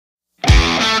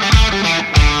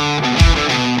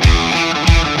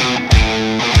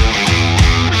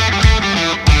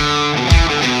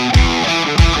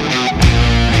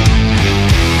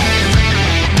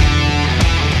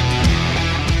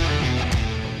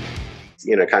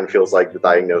kind of feels like the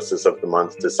diagnosis of the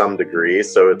month to some degree.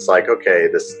 So it's like, okay,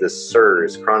 this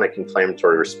CIRS, chronic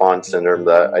inflammatory response syndrome,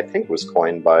 that I think was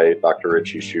coined by Dr.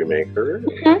 Richie Shoemaker.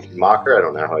 Macher, I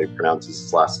don't know how he pronounces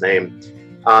his last name.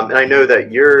 And I know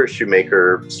that you're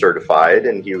Shoemaker certified,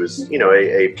 and he was,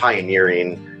 a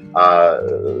pioneering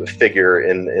figure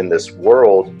in this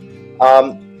world.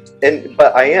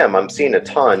 But I'm seeing a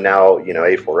ton now,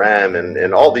 A4M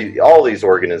and all these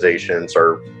organizations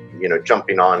are,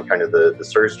 jumping on kind of the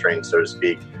CIRS train, so to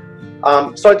speak.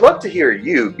 So I'd love to hear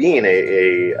you, being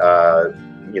a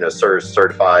CIRS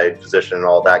certified physician and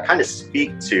all that, kind of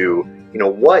speak to,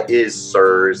 what is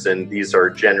CIRS, and these are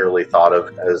generally thought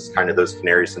of as kind of those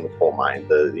canaries in the coal mine,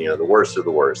 the worst of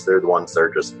the worst. They're the ones that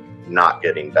are just not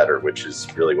getting better, which is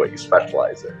really what you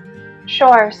specialize in.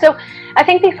 Sure. So I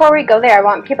think before we go there, I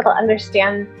want people to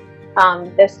understand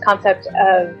this concept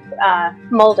of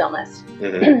mold illness.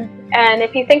 Mm-hmm. And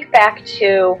if you think back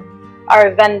to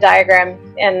our Venn diagram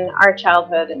in our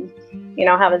childhood and,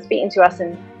 how it was beaten to us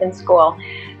in school,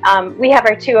 we have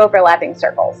our two overlapping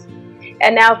circles.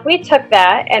 And now if we took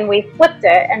that and we flipped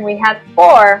it and we had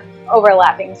 4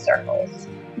 overlapping circles,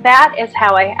 that is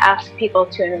how I ask people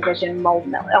to envision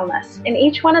mold illness. And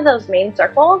each one of those main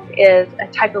circles is a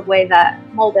type of way that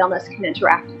mold illness can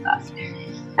interact with us.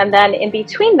 And then in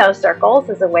between those circles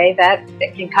is a way that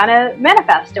it can kind of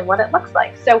manifest and what it looks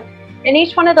like. So in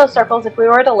each one of those circles, if we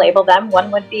were to label them,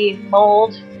 one would be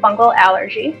mold fungal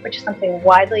allergy, which is something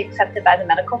widely accepted by the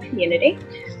medical community.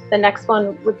 The next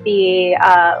one would be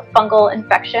fungal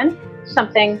infection,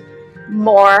 something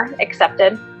more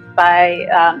accepted by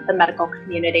the medical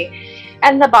community.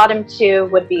 And the bottom 2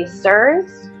 would be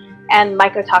CIRS and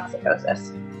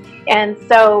mycotoxicosis. And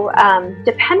so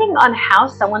depending on how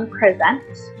someone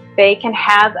presents, they can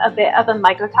have a bit of a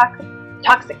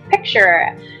mycotoxic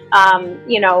picture,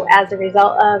 as a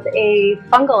result of a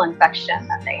fungal infection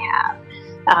that they have.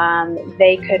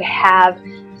 They could have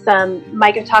some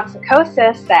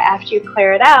mycotoxicosis that after you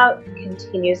clear it out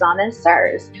continues on as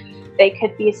CIRS. They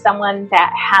could be someone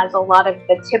that has a lot of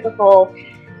the typical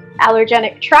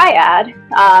allergenic triad,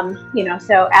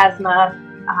 so asthma,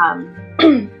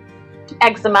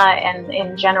 eczema, and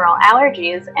in general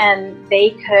allergies, and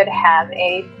they could have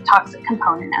a toxic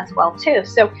component as well too.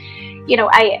 So,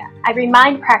 I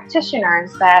remind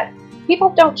practitioners that people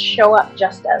don't show up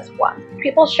just as one.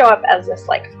 People show up as this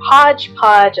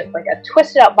hodgepodge of a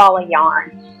twisted up ball of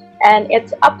yarn, and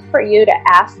it's up for you to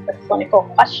ask the clinical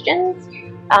questions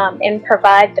and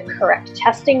provide the correct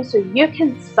testing so you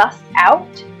can suss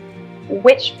out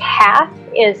which path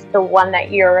is the one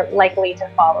that you're likely to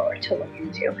follow or to look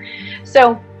into.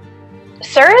 So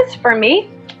CIRS, for me,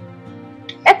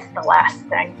 it's the last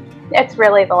thing. It's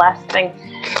really the last thing.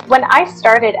 When I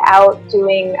started out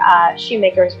doing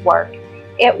Shoemaker's work,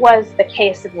 it was the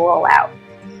case of rollout.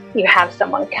 You have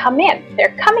someone come in.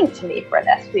 They're coming to me for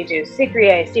this. We do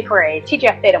C3A, C4A,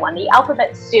 TGF-beta1, the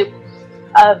alphabet soup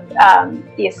of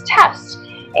these tests.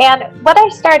 And what I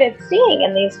started seeing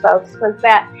in these folks was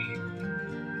that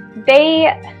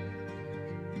they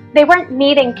weren't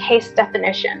meeting case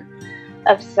definition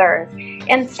of CIRS.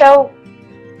 And so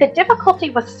the difficulty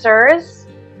with CIRS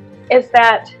is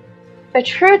that the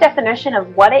true definition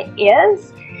of what it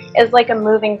is like a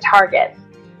moving target.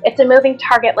 It's a moving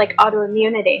target like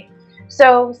autoimmunity.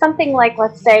 So something like,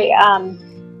 let's say,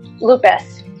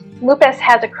 lupus. Lupus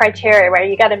has a criteria where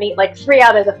you got to meet 3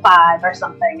 out of the 5 or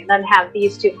something, and then have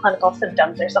these 2 clinical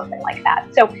symptoms or something like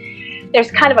that. So there's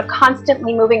kind of a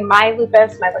constantly moving, my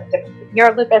lupus might look different from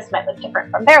your lupus, might look different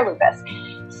from their lupus.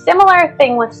 Similar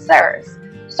thing with CIRS.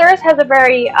 CIRS has a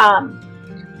very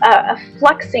a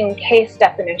flexing case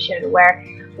definition where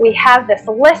we have this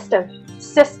list of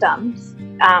systems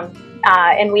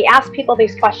and we ask people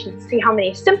these questions to see how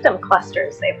many symptom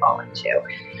clusters they fall into.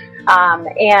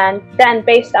 And then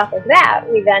based off of that,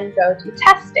 we then go to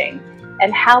testing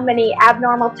and how many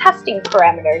abnormal testing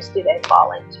parameters do they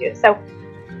fall into. So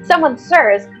someone's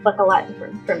CIRS could look a lot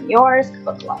different from yours, could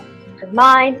look a lot different from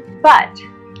mine, but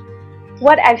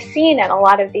what I've seen in a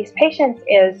lot of these patients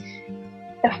is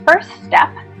the first step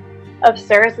of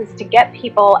CIRS is to get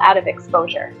people out of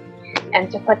exposure and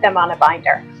to put them on a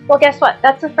binder. Well, guess what?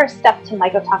 That's the first step to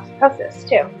mycotoxicosis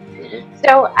too.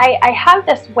 So I have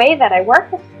this way that I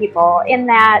work with people in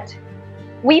that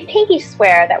we pinky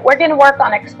swear that we're going to work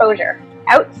on exposure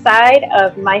outside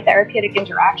of my therapeutic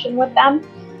interaction with them.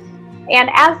 And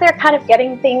as they're kind of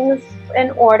getting things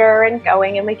in order and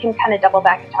going, and we can kind of double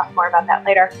back and talk more about that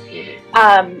later,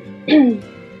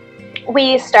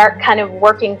 we start kind of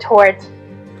working towards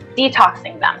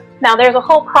detoxing them. Now, there's a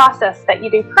whole process that you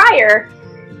do prior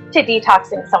to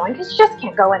detoxing someone, because you just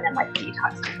can't go in and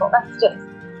detox people. That's just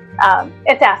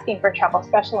it's asking for trouble,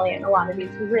 especially in a lot of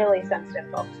these really sensitive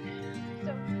folks.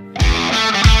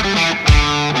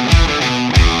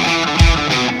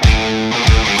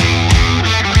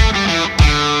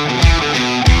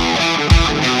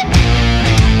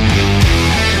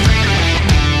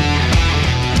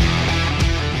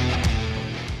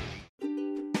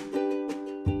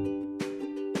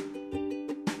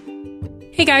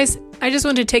 Hey guys, I just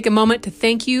wanted to take a moment to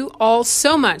thank you all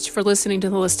so much for listening to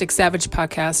the Holistic Savage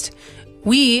podcast.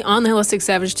 We on the Holistic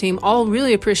Savage team all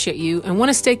really appreciate you and want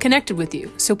to stay connected with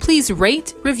you. So please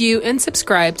rate, review, and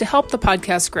subscribe to help the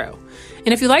podcast grow. And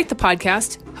if you like the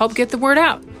podcast, help get the word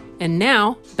out. And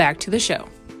now, back to the show.